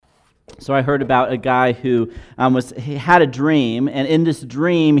So I heard about a guy who he had a dream, and in this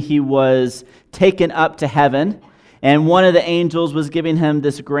dream he was taken up to heaven, and one of the angels was giving him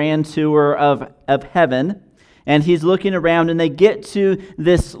this grand tour of heaven, and he's looking around, and they get to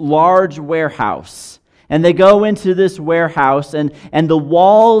this large warehouse, and they go into this warehouse, and the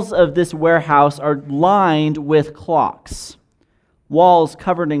walls of this warehouse are lined with clocks, walls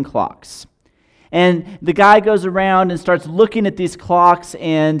covered in clocks. And the guy goes around and starts looking at these clocks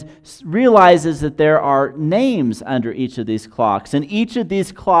and realizes that there are names under each of these clocks. And each of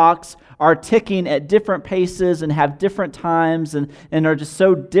these clocks are ticking at different paces and have different times and are just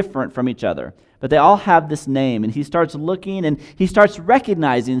so different from each other. But they all have this name. And he starts looking and he starts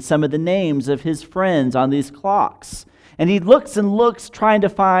recognizing some of the names of his friends on these clocks. And he looks and looks trying to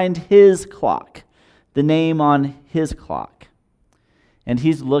find his clock, the name on his clock. And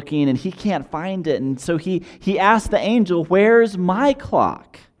he's looking, and he can't find it. And so he asks the angel, "Where's my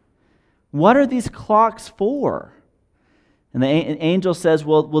clock? What are these clocks for?" And the angel says,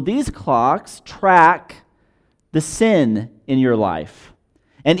 well, these clocks track the sin in your life.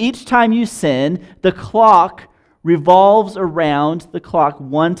 And each time you sin, the clock revolves around the clock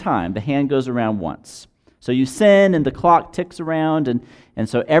one time. The hand goes around once. So you sin, and the clock ticks around, and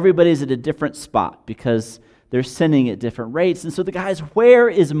so everybody's at a different spot because they're sinning at different rates. And so the guy's, "Where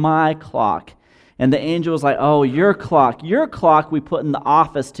is my clock?" And the angel was like, "Oh, your clock we put in the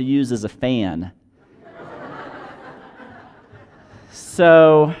office to use as a fan."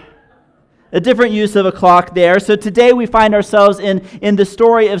 So a different use of a clock there. So today we find ourselves in the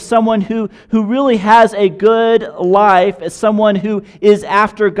story of someone who really has a good life, as someone who is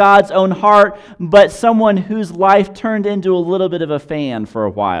after God's own heart, but someone whose life turned into a little bit of a fan for a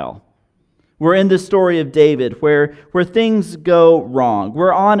while. We're in the story of David where things go wrong.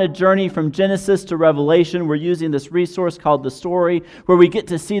 We're on a journey from Genesis to Revelation. We're using this resource called The Story, where we get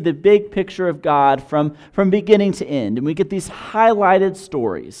to see the big picture of God from beginning to end. And we get these highlighted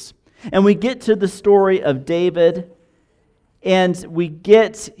stories. And we get to the story of David, and we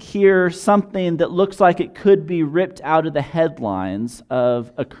get here something that looks like it could be ripped out of the headlines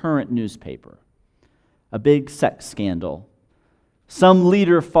of a current newspaper. A big sex scandal. Some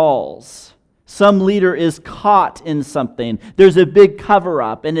leader falls. Some leader is caught in something. There's a big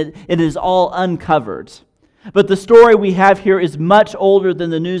cover-up, and it is all uncovered. But the story we have here is much older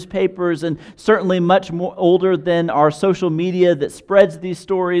than the newspapers, and certainly much more older than our social media that spreads these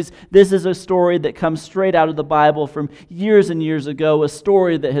stories. This is a story that comes straight out of the Bible from years and years ago, a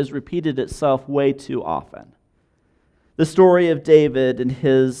story that has repeated itself way too often. The story of David and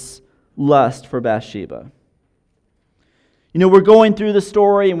his lust for Bathsheba. You know, we're going through the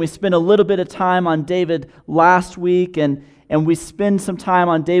story, and we spent a little bit of time on David last week, and we spend some time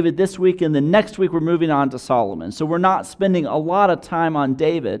on David this week, and the next week we're moving on to Solomon. So we're not spending a lot of time on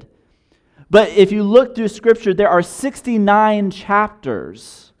David. But if you look through Scripture, there are 69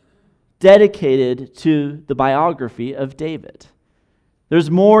 chapters dedicated to the biography of David.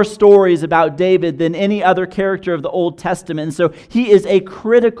 There's more stories about David than any other character of the Old Testament, and so he is a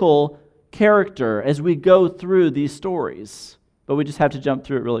critical character as we go through these stories, but we just have to jump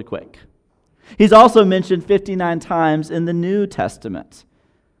through it really quick. He's also mentioned 59 times in the New Testament.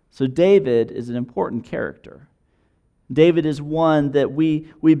 So David is an important character. David is one that we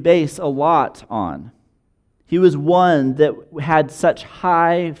base a lot on. He was one that had such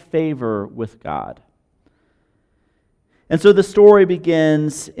high favor with God. And so the story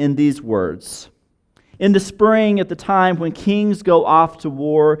begins in these words. In the spring, at the time when kings go off to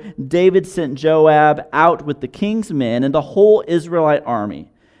war, David sent Joab out with the king's men and the whole Israelite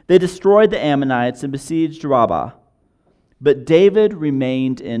army. They destroyed the Ammonites and besieged Rabbah. But David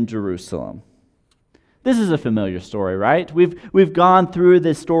remained in Jerusalem. This is a familiar story, right? We've gone through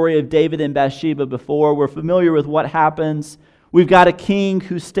this story of David and Bathsheba before. We're familiar with what happens. We've got a king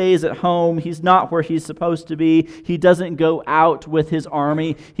who stays at home. He's not where he's supposed to be. He doesn't go out with his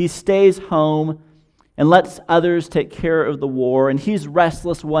army. He stays home and lets others take care of the war. And he's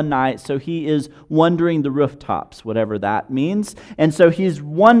restless one night, so he is wandering the rooftops, whatever that means. And so he's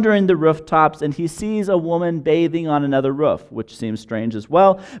wandering the rooftops, and he sees a woman bathing on another roof, which seems strange as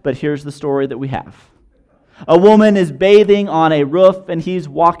well, but here's the story that we have. A woman is bathing on a roof, and he's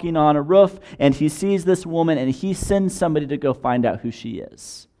walking on a roof, and he sees this woman, and he sends somebody to go find out who she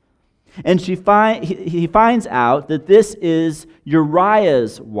is. And he finds out that this is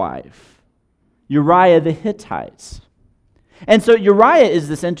Uriah's wife. Uriah the Hittite. And so Uriah is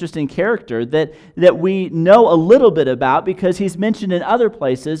this interesting character that we know a little bit about because he's mentioned in other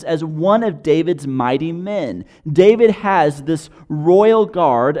places as one of David's mighty men. David has this royal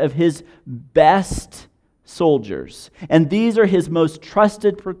guard of his best soldiers. And these are his most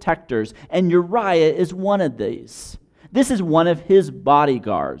trusted protectors. And Uriah is one of these. This is one of his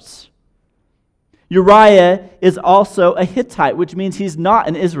bodyguards. Uriah is also a Hittite, which means he's not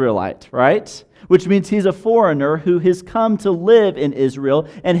an Israelite, right? Which means he's a foreigner who has come to live in Israel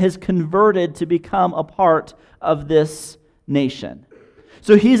and has converted to become a part of this nation.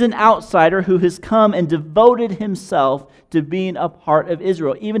 So he's an outsider who has come and devoted himself to being a part of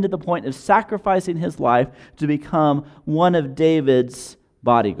Israel, even to the point of sacrificing his life to become one of David's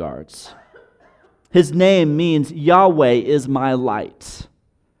bodyguards. His name means Yahweh is my light.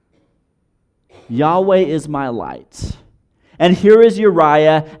 Yahweh is my light. And here is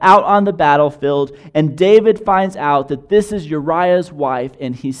Uriah out on the battlefield, and David finds out that this is Uriah's wife,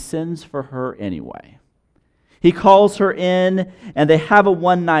 and he sends for her anyway. He calls her in, and they have a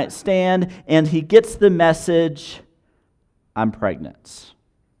one-night stand, and he gets the message, I'm pregnant.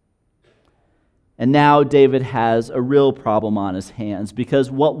 And now David has a real problem on his hands,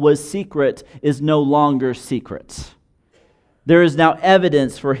 because what was secret is no longer secret. There is now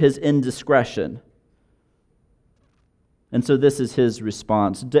evidence for his indiscretion. And so this is his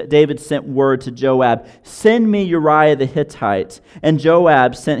response. David sent word to Joab, send me Uriah the Hittite. And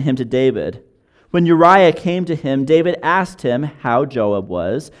Joab sent him to David. When Uriah came to him, David asked him how Joab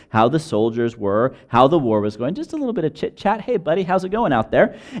was, how the soldiers were, how the war was going. Just a little bit of chit-chat. Hey, buddy, how's it going out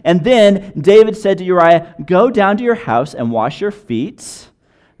there? And then David said to Uriah, go down to your house and wash your feet.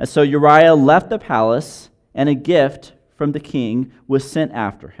 And so Uriah left the palace, and a gift from the king was sent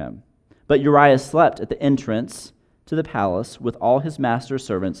after him. But Uriah slept at the entrance to the palace with all his master's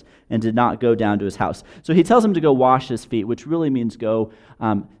servants and did not go down to his house. So he tells him to go wash his feet, which really means go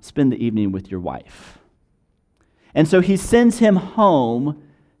spend the evening with your wife. And so he sends him home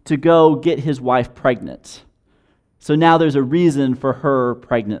to go get his wife pregnant. So now there's a reason for her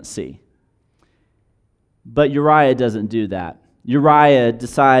pregnancy. But Uriah doesn't do that. Uriah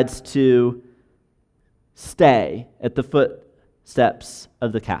decides to stay at the footsteps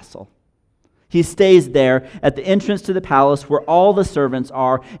of the castle. He stays there at the entrance to the palace where all the servants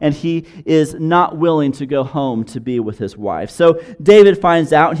are, and he is not willing to go home to be with his wife. So David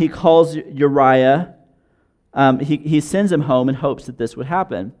finds out, and he calls Uriah. He sends him home in hopes that this would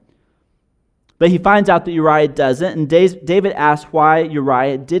happen. But he finds out that Uriah doesn't, and David asks why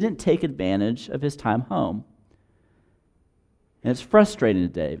Uriah didn't take advantage of his time home. And it's frustrating to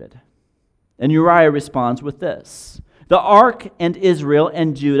David. And Uriah responds with this. The ark and Israel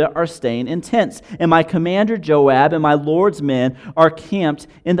and Judah are staying in tents, and my commander Joab and my Lord's men are camped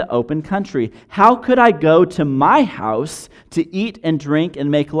in the open country. How could I go to my house to eat and drink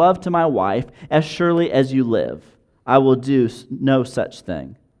and make love to my wife? As surely as you live, I will do no such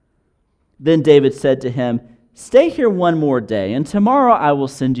thing. Then David said to him, stay here one more day, and tomorrow I will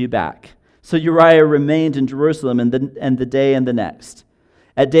send you back. So Uriah remained in Jerusalem and the day and the next.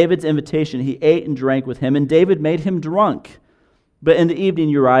 At David's invitation, he ate and drank with him, and David made him drunk. But in the evening,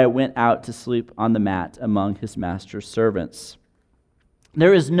 Uriah went out to sleep on the mat among his master's servants.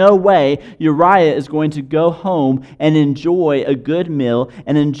 There is no way Uriah is going to go home and enjoy a good meal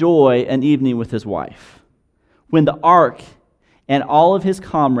and enjoy an evening with his wife when the ark and all of his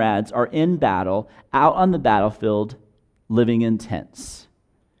comrades are in battle, out on the battlefield, living in tents.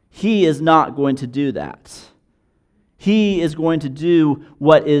 He is not going to do that. He is going to do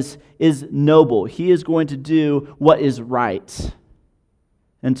what is noble. He is going to do what is right.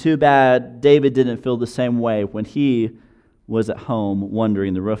 And too bad David didn't feel the same way when he was at home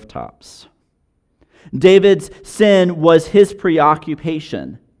wandering the rooftops. David's sin was his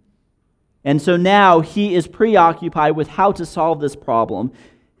preoccupation. And so now he is preoccupied with how to solve this problem,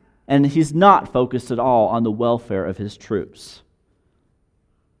 and he's not focused at all on the welfare of his troops.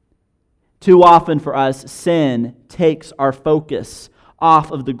 Too often for us, sin takes our focus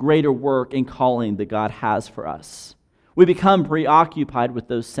off of the greater work and calling that God has for us. We become preoccupied with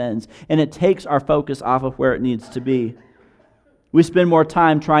those sins, and it takes our focus off of where it needs to be. We spend more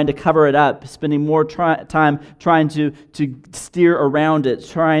time trying to cover it up, spending more time trying to steer around it,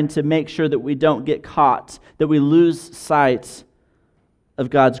 trying to make sure that we don't get caught, that we lose sight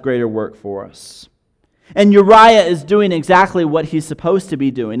of God's greater work for us. And Uriah is doing exactly what he's supposed to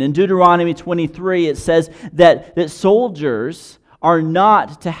be doing. In Deuteronomy 23, it says that soldiers are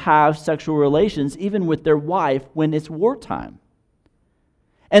not to have sexual relations even with their wife when it's wartime.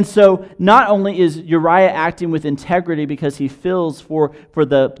 And so not only is Uriah acting with integrity because he feels for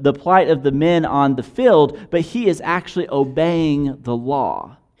the plight of the men on the field, but he is actually obeying the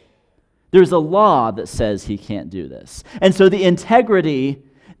law. There's a law that says he can't do this. And so the integrity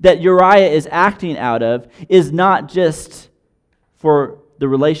that Uriah is acting out of is not just for the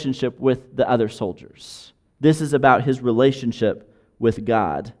relationship with the other soldiers. This is about his relationship with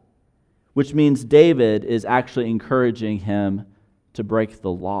God, which means David is actually encouraging him to break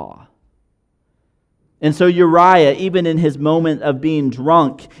the law. And so Uriah, even in his moment of being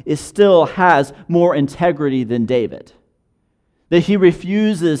drunk, still has more integrity than David. That he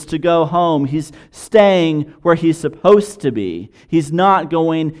refuses to go home. He's staying where he's supposed to be. He's not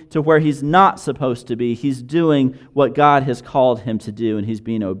going to where he's not supposed to be. He's doing what God has called him to do, and he's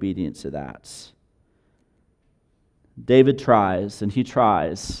being obedient to that. David tries, and he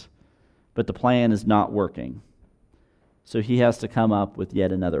tries, but the plan is not working. So he has to come up with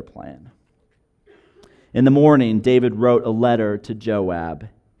yet another plan. In the morning, David wrote a letter to Joab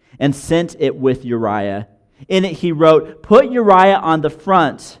and sent it with Uriah. In it he wrote, "Put Uriah on the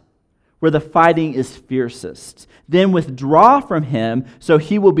front where the fighting is fiercest. Then withdraw from him so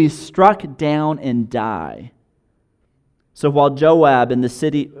he will be struck down and die." So while Joab in the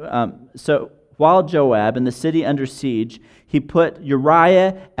city under siege, he put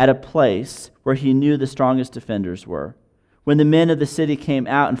Uriah at a place where he knew the strongest defenders were. When the men of the city came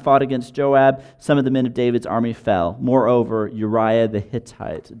out and fought against Joab, some of the men of David's army fell. Moreover, Uriah the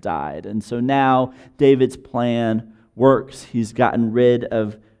Hittite died. And so now David's plan works. He's gotten rid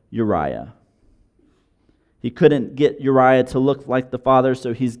of Uriah. He couldn't get Uriah to look like the father,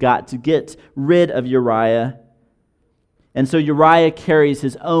 so he's got to get rid of Uriah. And so Uriah carries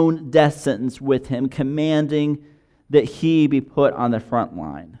his own death sentence with him, commanding that he be put on the front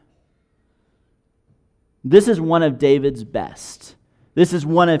line. This is one of David's best. This is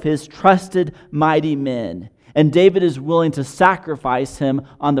one of his trusted, mighty men. And David is willing to sacrifice him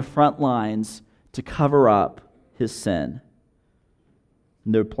on the front lines to cover up his sin.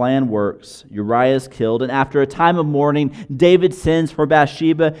 And their plan works. Uriah is killed, and after a time of mourning, David sends for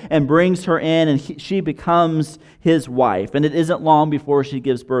Bathsheba and brings her in, and she becomes his wife. And it isn't long before she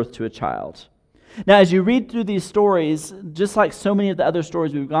gives birth to a child. Now, as you read through these stories, just like so many of the other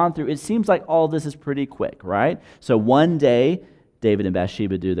stories we've gone through, it seems like all this is pretty quick, right? So one day, David and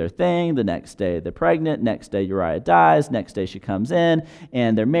Bathsheba do their thing. The next day, they're pregnant. Next day, Uriah dies. Next day, she comes in,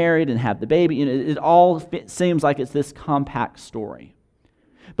 and they're married and have the baby. It all seems like it's this compact story.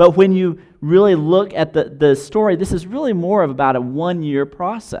 But when you really look at the story, this is really more of about a 1-year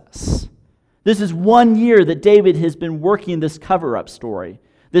process. This is 1 year that David has been working this cover-up story.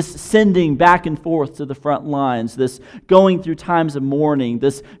 This sending back and forth to the front lines, this going through times of mourning,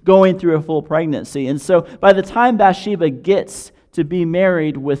 this going through a full pregnancy. And so by the time Bathsheba gets to be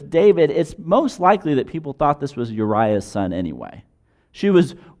married with David, it's most likely that people thought this was Uriah's son anyway. She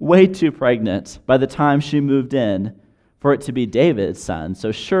was way too pregnant by the time she moved in for it to be David's son.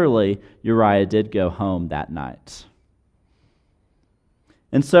 So surely Uriah did go home that night.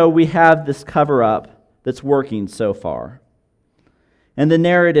 And so we have this cover-up that's working so far. And the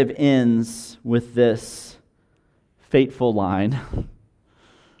narrative ends with this fateful line.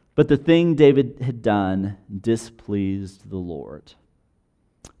 But the thing David had done displeased the Lord.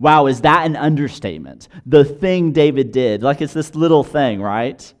 Wow, is that an understatement? The thing David did. Like it's this little thing,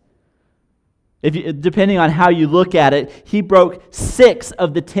 right? Depending on how you look at it, he broke 6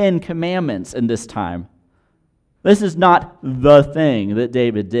 of the 10 commandments in this time. This is not the thing that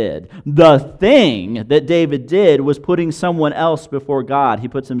David did. The thing that David did was putting someone else before God. He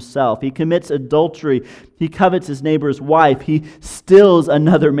puts himself. He commits adultery. He covets his neighbor's wife. He steals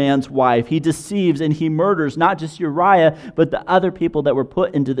another man's wife. He deceives and he murders not just Uriah, but the other people that were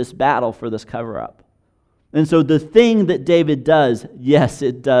put into this battle for this cover-up. And so the thing that David does, yes,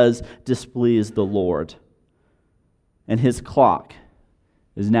 it does displease the Lord. And his clock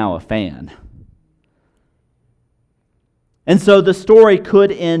is now a fan. And so the story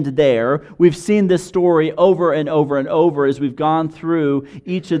could end there. We've seen this story over and over and over as we've gone through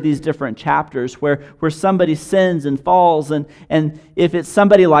each of these different chapters where somebody sins and falls. And if it's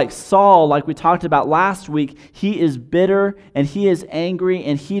somebody like Saul, like we talked about last week, he is bitter and he is angry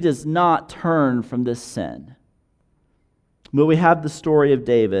and he does not turn from this sin. But we have the story of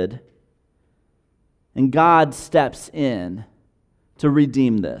David, and God steps in to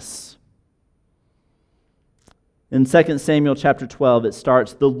redeem this. In 2 Samuel chapter 12, it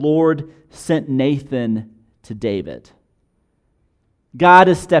starts, "The Lord sent Nathan to David." God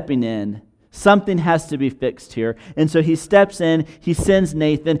is stepping in. Something has to be fixed here. And so he steps in, he sends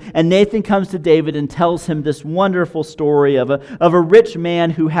Nathan, and Nathan comes to David and tells him this wonderful story of a rich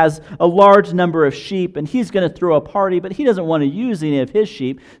man who has a large number of sheep, and he's going to throw a party, but he doesn't want to use any of his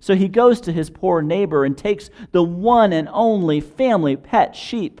sheep. So he goes to his poor neighbor and takes the one and only family pet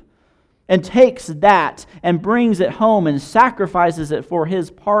sheep, and takes that and brings it home and sacrifices it for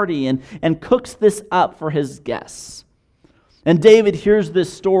his party and cooks this up for his guests. And David hears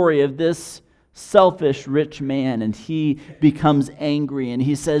this story of this selfish rich man, and he becomes angry, and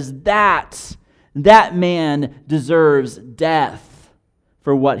he says that man deserves death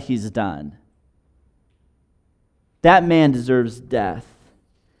for what he's done. That man deserves death.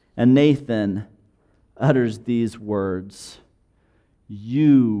 And Nathan utters these words,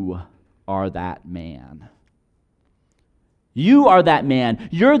 "You are that man." You are that man.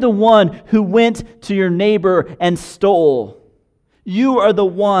 You're the one who went to your neighbor and stole. You are the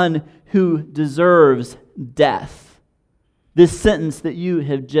one who deserves death. This sentence that you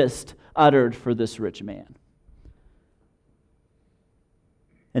have just uttered for this rich man.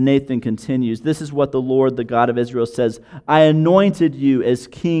 And Nathan continues, "This is what the Lord, the God of Israel, says. I anointed you as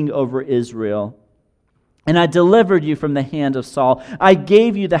king over Israel, and I delivered you from the hand of Saul. I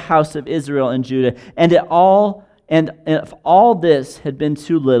gave you the house of Israel and Judah, and if all this had been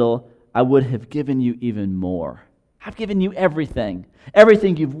too little, I would have given you even more. I've given you everything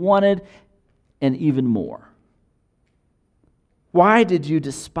you've wanted, and even more. Why did you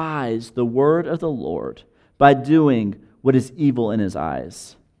despise the word of the Lord by doing what is evil in his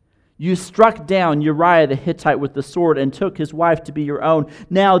eyes? You struck down Uriah the Hittite with the sword and took his wife to be your own.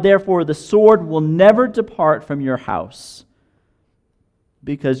 Now, therefore, the sword will never depart from your house,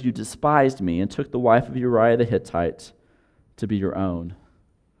 because you despised me and took the wife of Uriah the Hittite to be your own."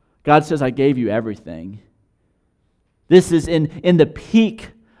 God says, I gave you everything. This is in the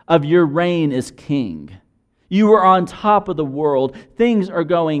peak of your reign as king. You were on top of the world. Things are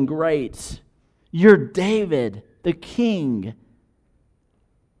going great. You're David, the king.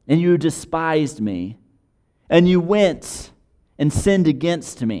 And you despised me. And you went and sinned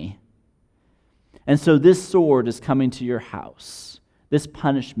against me. And so this sword is coming to your house. This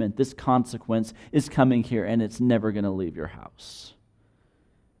punishment, this consequence is coming here, and it's never going to leave your house.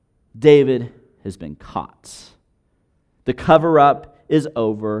 David has been caught. The cover-up is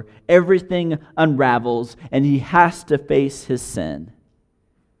over. Everything unravels, and he has to face his sin.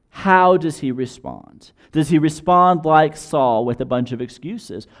 How does he respond? Does he respond like Saul with a bunch of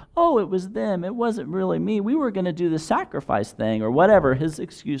excuses? Oh, it was them. It wasn't really me. We were going to do the sacrifice thing, or whatever his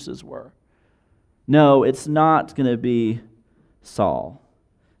excuses were. No, it's not going to be Saul.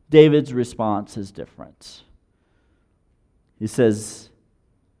 David's response is different. He says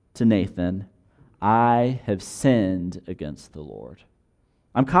to Nathan, I have sinned against the Lord.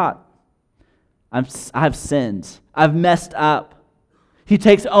 I'm caught. I've sinned. I've messed up. He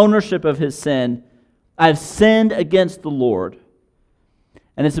takes ownership of his sin. I've sinned against the Lord.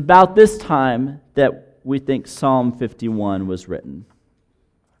 And it's about this time that we think Psalm 51 was written.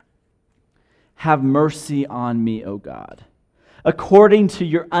 Have mercy on me, O God, according to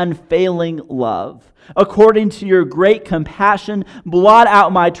your unfailing love. According to your great compassion, blot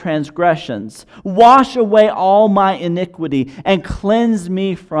out my transgressions. Wash away all my iniquity and cleanse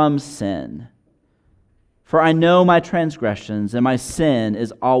me from sin. For I know my transgressions, and my sin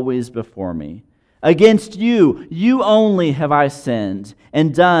is always before me. Against you, you only have I sinned,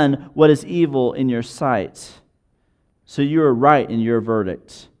 and done what is evil in your sight. So you are right in your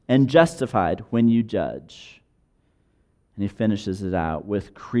verdict, and justified when you judge. And he finishes it out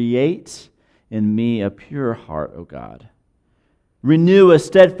with, create in me a pure heart, O God. Renew a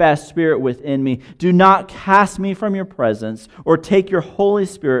steadfast spirit within me. Do not cast me from your presence or take your Holy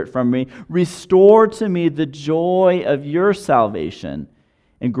Spirit from me. Restore to me the joy of your salvation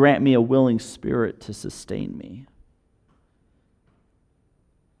and grant me a willing spirit to sustain me.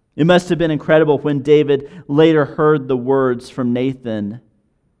 It must have been incredible when David later heard the words from Nathan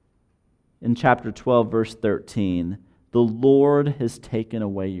in chapter 12, verse 13. The Lord has taken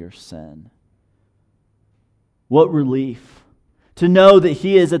away your sin. What relief to know that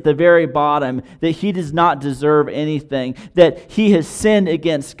he is at the very bottom, that he does not deserve anything, that he has sinned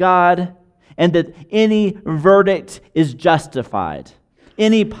against God, and that any verdict is justified.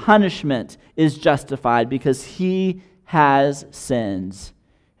 Any punishment is justified because he has sinned.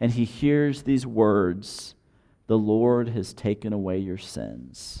 And he hears these words, the Lord has taken away your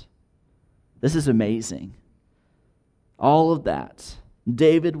sins. This is amazing. All of that.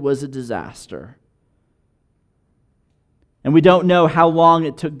 David was a disaster. And we don't know how long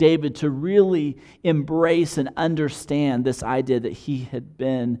it took David to really embrace and understand this idea that he had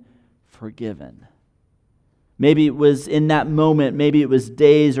been forgiven. Maybe it was in that moment, maybe it was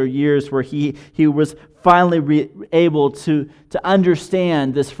days or years where he was finally able to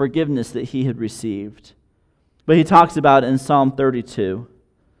understand this forgiveness that he had received. But he talks about it in Psalm 32.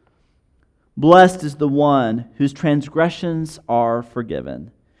 Blessed is the one whose transgressions are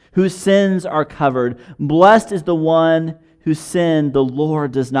forgiven, whose sins are covered. Blessed is the one whose sin the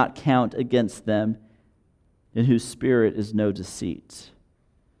Lord does not count against them, in whose spirit is no deceit.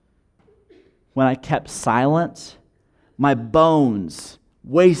 when I kept silent, my bones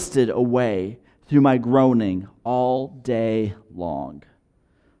wasted away through my groaning all day long.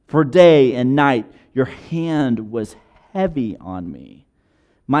 For day and night your hand was heavy on me.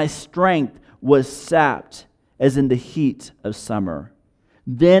 My strength was sapped as in the heat of summer.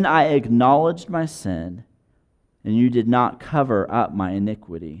 Then I acknowledged my sin, and you did not cover up my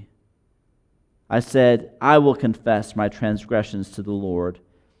iniquity. I said, I will confess my transgressions to the Lord,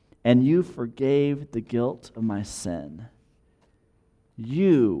 and you forgave the guilt of my sin.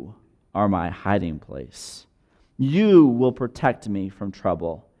 You are my hiding place. You will protect me from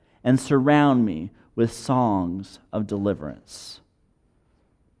trouble and surround me with songs of deliverance.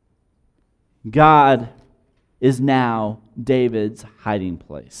 God is now David's hiding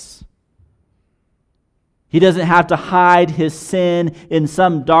place. He doesn't have to hide his sin in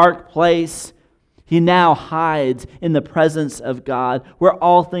some dark place. He now hides in the presence of God, where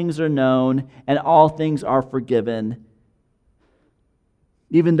all things are known and all things are forgiven.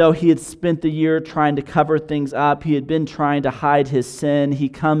 Even though he had spent the year trying to cover things up, he had been trying to hide his sin, he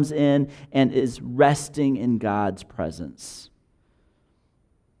comes in and is resting in God's presence.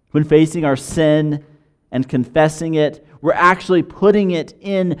 When facing our sin and confessing it, we're actually putting it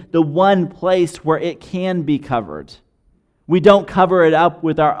in the one place where it can be covered. We don't cover it up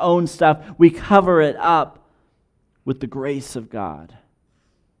with our own stuff. We cover it up with the grace of God.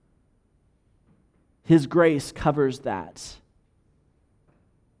 His grace covers that.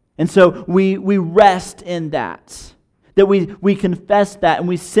 And so we rest in that we confess that and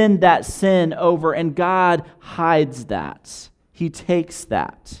we send that sin over, and God hides that. He takes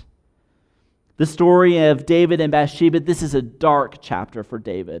that. The story of David and Bathsheba, this is a dark chapter for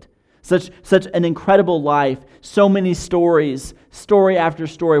David. Such an incredible life, so many stories, story after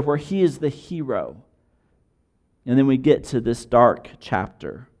story, where he is the hero. And then we get to this dark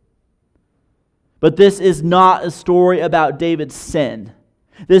chapter. But this is not a story about David's sin.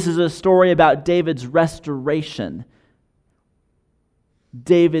 This is a story about David's restoration.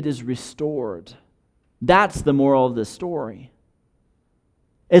 David is restored. That's the moral of the story.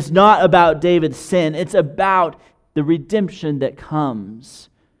 It's not about David's sin. It's about the redemption that comes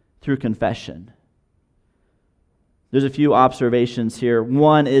through confession. There's a few observations here.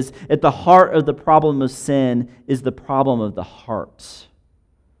 One is, at the heart of the problem of sin is the problem of the heart.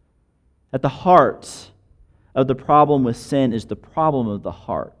 At the heart of the problem with sin is the problem of the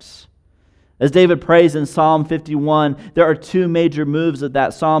heart. As David prays in Psalm 51, there are two major moves of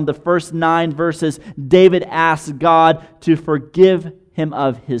that psalm. The first 9 verses, David asks God to forgive him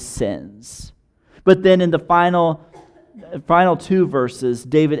of his sins. But then in the final 2 verses,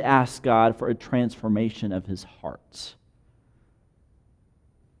 David asks God for a transformation of his heart.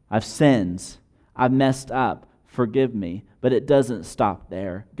 I've sinned. I've messed up. Forgive me. But it doesn't stop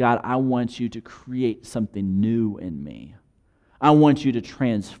there. God, I want you to create something new in me. I want you to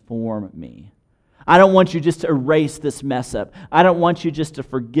transform me. I don't want you just to erase this mess up. I don't want you just to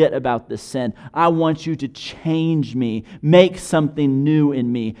forget about this sin. I want you to change me. Make something new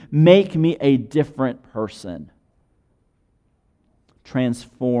in me. Make me a different person.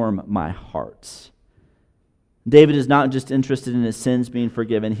 Transform my heart. David is not just interested in his sins being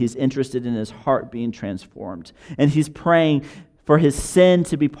forgiven. He's interested in his heart being transformed. And he's praying for his sin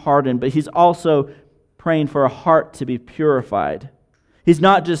to be pardoned, but he's also praying for a heart to be purified. He's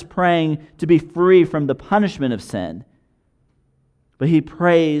not just praying to be free from the punishment of sin, but he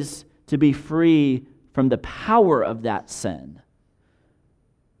prays to be free from the power of that sin.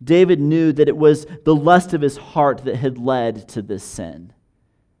 David knew that it was the lust of his heart that had led to this sin.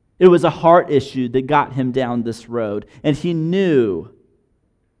 It was a heart issue that got him down this road, and he knew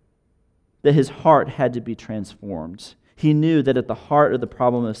that his heart had to be transformed. He knew that at the heart of the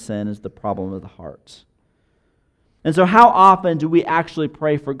problem of sin is the problem of the heart. And so how often do we actually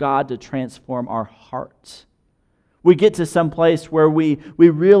pray for God to transform our heart? We get to some place where we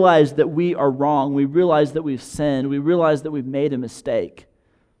realize that we are wrong. We realize that we've sinned. We realize that we've made a mistake.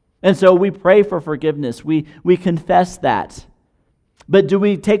 And so we pray for forgiveness. We confess that. But do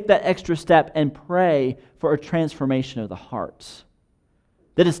we take that extra step and pray for a transformation of the heart?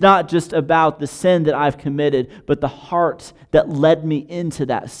 That it's not just about the sin that I've committed, but the heart that led me into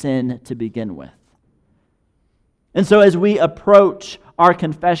that sin to begin with. And so as we approach our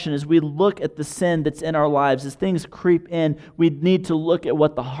confession, as we look at the sin that's in our lives, as things creep in, we need to look at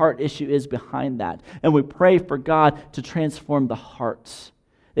what the heart issue is behind that. And we pray for God to transform the hearts,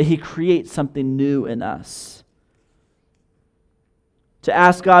 that He creates something new in us. To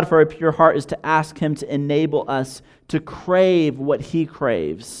ask God for a pure heart is to ask Him to enable us to crave what He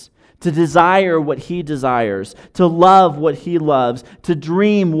craves, to desire what He desires, to love what He loves, to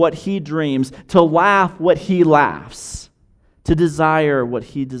dream what He dreams, to laugh what He laughs, to desire what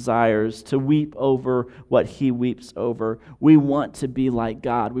He desires, to weep over what He weeps over. We want to be like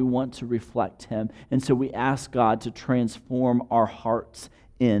God. We want to reflect Him. And so we ask God to transform our hearts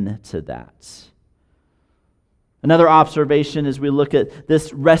into that. Another observation as we look at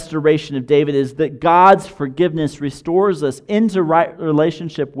this restoration of David is that God's forgiveness restores us into right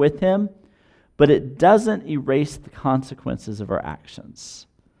relationship with Him, but it doesn't erase the consequences of our actions.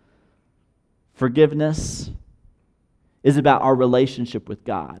 Forgiveness is about our relationship with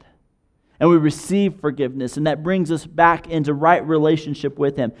God. And we receive forgiveness, and that brings us back into right relationship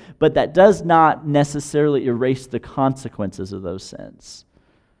with Him, but that does not necessarily erase the consequences of those sins.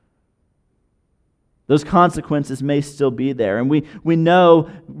 Those consequences may still be there. And we know,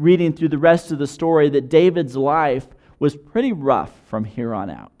 reading through the rest of the story, that David's life was pretty rough from here on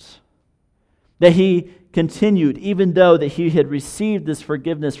out. That he continued, even though that he had received this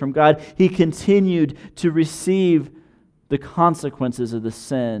forgiveness from God, he continued to receive the consequences of the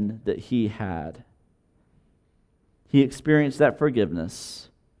sin that he had. He experienced that forgiveness,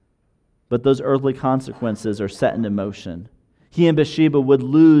 but those earthly consequences are set into motion. He and Bathsheba would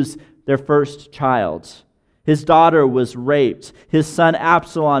lose their first child. His daughter was raped. His son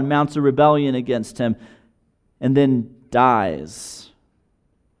Absalom mounts a rebellion against him and then dies.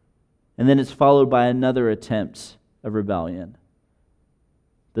 And then it's followed by another attempt of rebellion.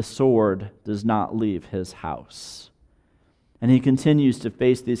 The sword does not leave his house. And he continues to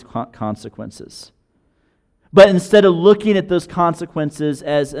face these consequences. But instead of looking at those consequences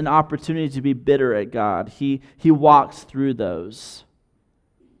as an opportunity to be bitter at God, he walks through those.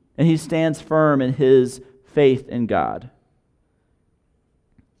 And he stands firm in his faith in God.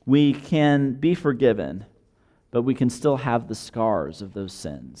 We can be forgiven, but we can still have the scars of those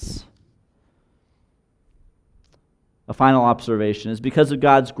sins. A final observation is because of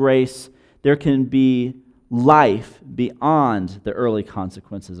God's grace, there can be life beyond the early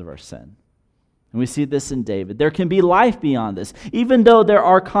consequences of our sin. And we see this in David. There can be life beyond this. Even though there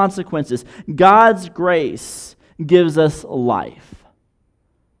are consequences, God's grace gives us life.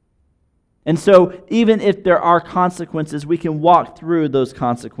 And so, even if there are consequences, we can walk through those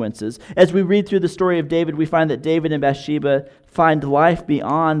consequences. As we read through the story of David, we find that David and Bathsheba find life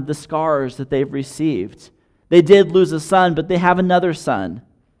beyond the scars that they've received. They did lose a son, but they have another son.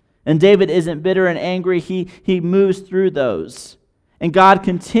 And David isn't bitter and angry. He moves through those. And God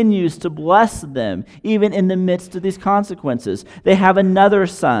continues to bless them, even in the midst of these consequences. They have another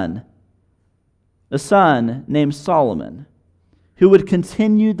son, a son named Solomon, who would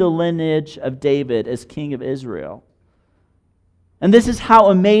continue the lineage of David as king of Israel. And this is how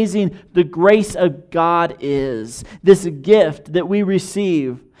amazing the grace of God is, this gift that we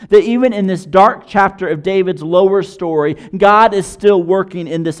receive, that even in this dark chapter of David's lower story, God is still working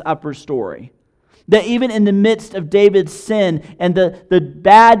in this upper story. That even in the midst of David's sin and the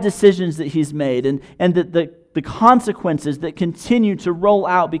bad decisions that he's made and the consequences that continue to roll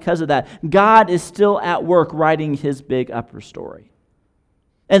out because of that, God is still at work writing his big upper story.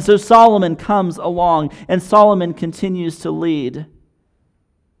 And so Solomon comes along, and Solomon continues to lead.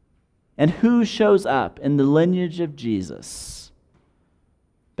 And who shows up in the lineage of Jesus?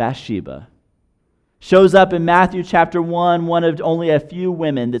 Bathsheba. Shows up in Matthew chapter 1, one of only a few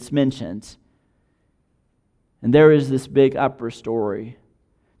women that's mentioned. And there is this big upper story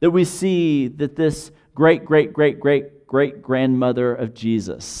that we see that this great-great-great-great-great-grandmother of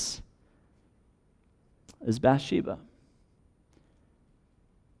Jesus is Bathsheba.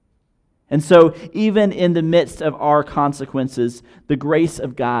 And so, even in the midst of our consequences, the grace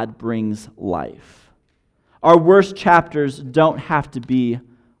of God brings life. Our worst chapters don't have to be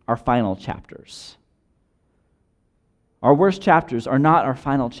our final chapters. Our worst chapters are not our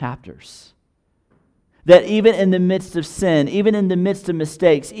final chapters. That even in the midst of sin, even in the midst of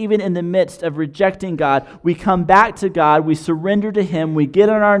mistakes, even in the midst of rejecting God, we come back to God, we surrender to Him, we get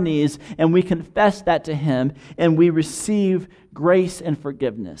on our knees, and we confess that to Him, and we receive grace and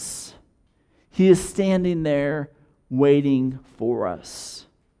forgiveness. He is standing there waiting for us.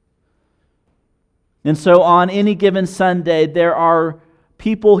 And so on any given Sunday, there are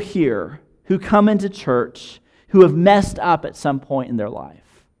people here who come into church who have messed up at some point in their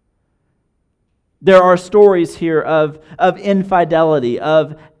life. There are stories here of infidelity,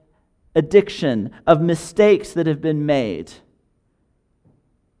 of addiction, of mistakes that have been made.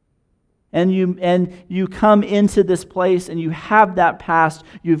 And you come into this place and you have that past,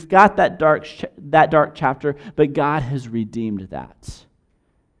 you've got that dark chapter, but God has redeemed that.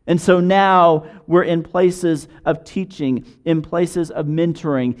 And so now we're in places of teaching, in places of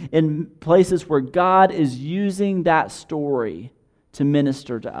mentoring, in places where God is using that story to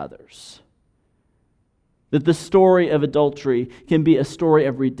minister to others. That the story of adultery can be a story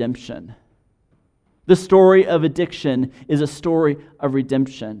of redemption. The story of addiction is a story of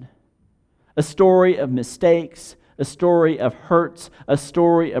redemption. A story of mistakes, a story of hurts, a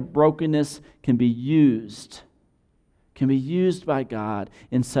story of brokenness can be used by God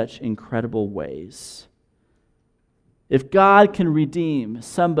in such incredible ways. If God can redeem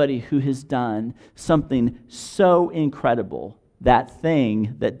somebody who has done something so incredible, that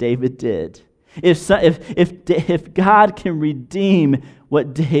thing that David did, if God can redeem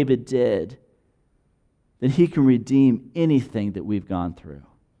what David did, then he can redeem anything that we've gone through,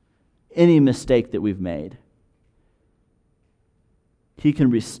 any mistake that we've made. He can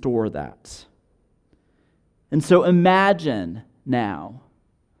restore that. And so imagine now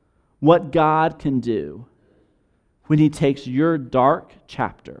what God can do when he takes your dark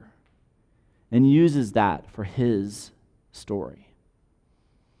chapter and uses that for his story.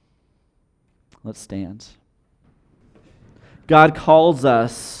 Let's stand. God calls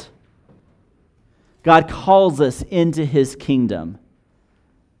us into his kingdom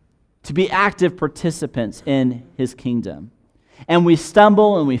to be active participants in his kingdom. And we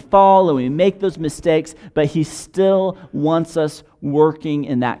stumble and we fall and we make those mistakes, but he still wants us working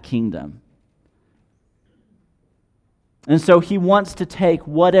in that kingdom. And so he wants to take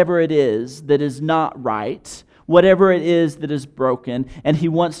whatever it is that is not right, whatever it is that is broken, and he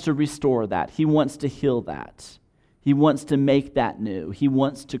wants to restore that. He wants to heal that. He wants to make that new. He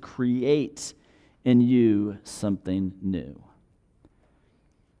wants to create in you something new.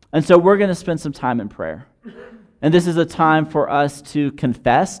 And so we're going to spend some time in prayer. And this is a time for us to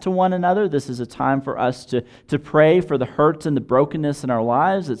confess to one another. This is a time for us to pray for the hurts and the brokenness in our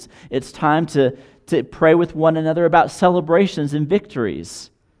lives. It's time to pray with one another about celebrations and victories,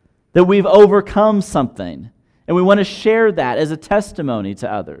 that we've overcome something. And we want to share that as a testimony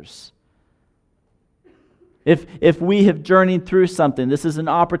to others. If we have journeyed through something, this is an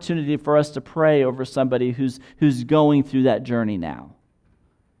opportunity for us to pray over somebody who's going through that journey now.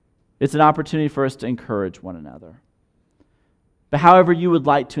 It's an opportunity for us to encourage one another. But however you would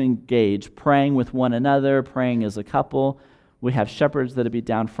like to engage, praying with one another, praying as a couple, we have shepherds that'll be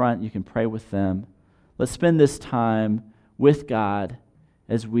down front. You can pray with them. Let's spend this time with God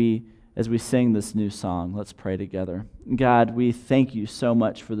as we sing this new song. Let's pray together. God, we thank you so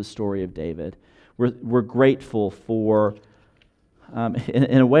much for the story of David. We're grateful for,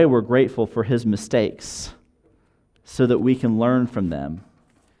 in a way, we're grateful for his mistakes so that we can learn from them.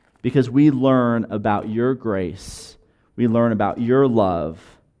 Because we learn about your grace, we learn about your love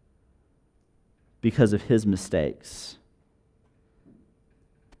because of his mistakes.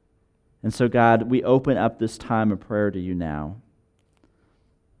 And so, God, we open up this time of prayer to you now.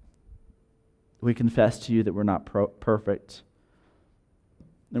 We confess to you that we're not perfect.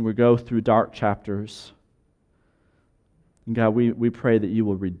 And we go through dark chapters. And God, we pray that you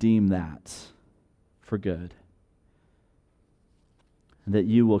will redeem that for good. And that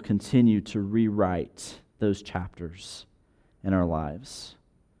you will continue to rewrite those chapters in our lives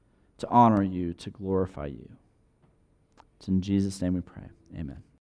to honor you, to glorify you. It's in Jesus' name we pray. Amen.